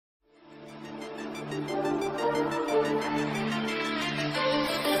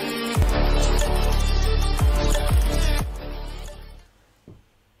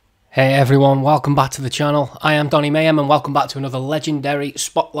Hey everyone, welcome back to the channel. I am Donny Mayhem and welcome back to another legendary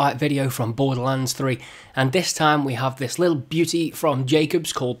spotlight video from Borderlands 3. And this time we have this little beauty from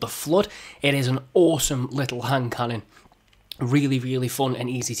Jacobs called the Flood. It is an awesome little hand cannon. Really fun and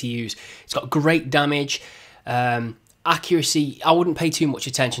easy to use. It's got great damage, accuracy. I wouldn't pay too much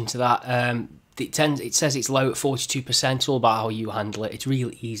attention to that. It says it's low at 42%. It's all about how you handle it. It's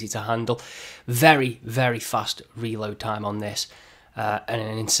really easy to handle. Very fast reload time on this. And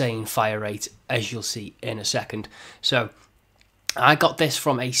an insane fire rate, as you'll see in a second. So I got this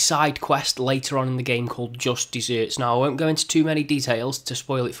from a side quest later on in the game called Just Desserts. Now I won't go into too many details to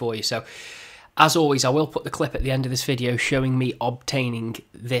spoil it for you, so as always I will put the clip at the end of this video showing me obtaining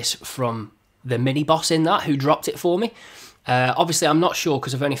this from the mini boss in that, who dropped it for me. Obviously I'm not sure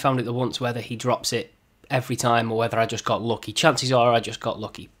because I've only found it the once whether he drops it every time or whether I just got lucky. Chances are I just got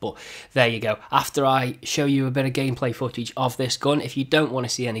lucky, but there you go. After I show you a bit of gameplay footage of this gun, if you don't want to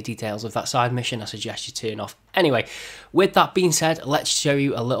see any details of that side mission, I suggest you turn off. Anyway, with that being said, let's show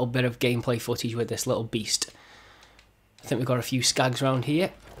you a little bit of gameplay footage with this little beast. I think we've got a few skags around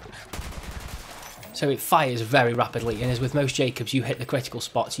here. So it fires very rapidly, and as with most Jacobs, you hit the critical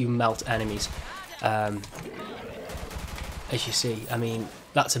spots, you melt enemies. As you see, I mean,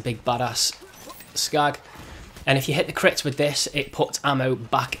 that's a big badass skag, and if you hit the crits with this, it puts ammo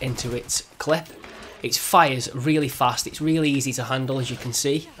back into its clip. It fires really fast, it's really easy to handle, as you can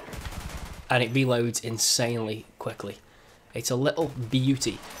see, and it reloads insanely quickly. It's a little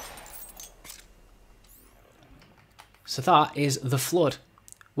beauty. So that is the Flood.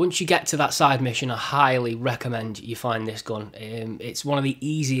 Once you get to that side mission, I highly recommend you find this gun. It's one of the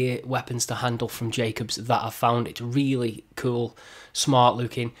easier weapons to handle from Jacobs that I've found. It's really cool, smart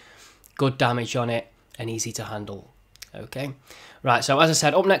looking, good damage on it, and easy to handle. Okay, right, so as I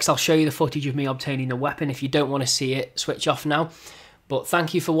said, up next I'll show you the footage of me obtaining the weapon. If you don't want to see it, switch off now. But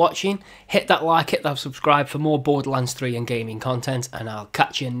thank you for watching. Hit that like, hit that subscribe for more Borderlands 3 and gaming content, and I'll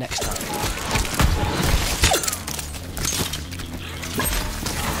catch you next time.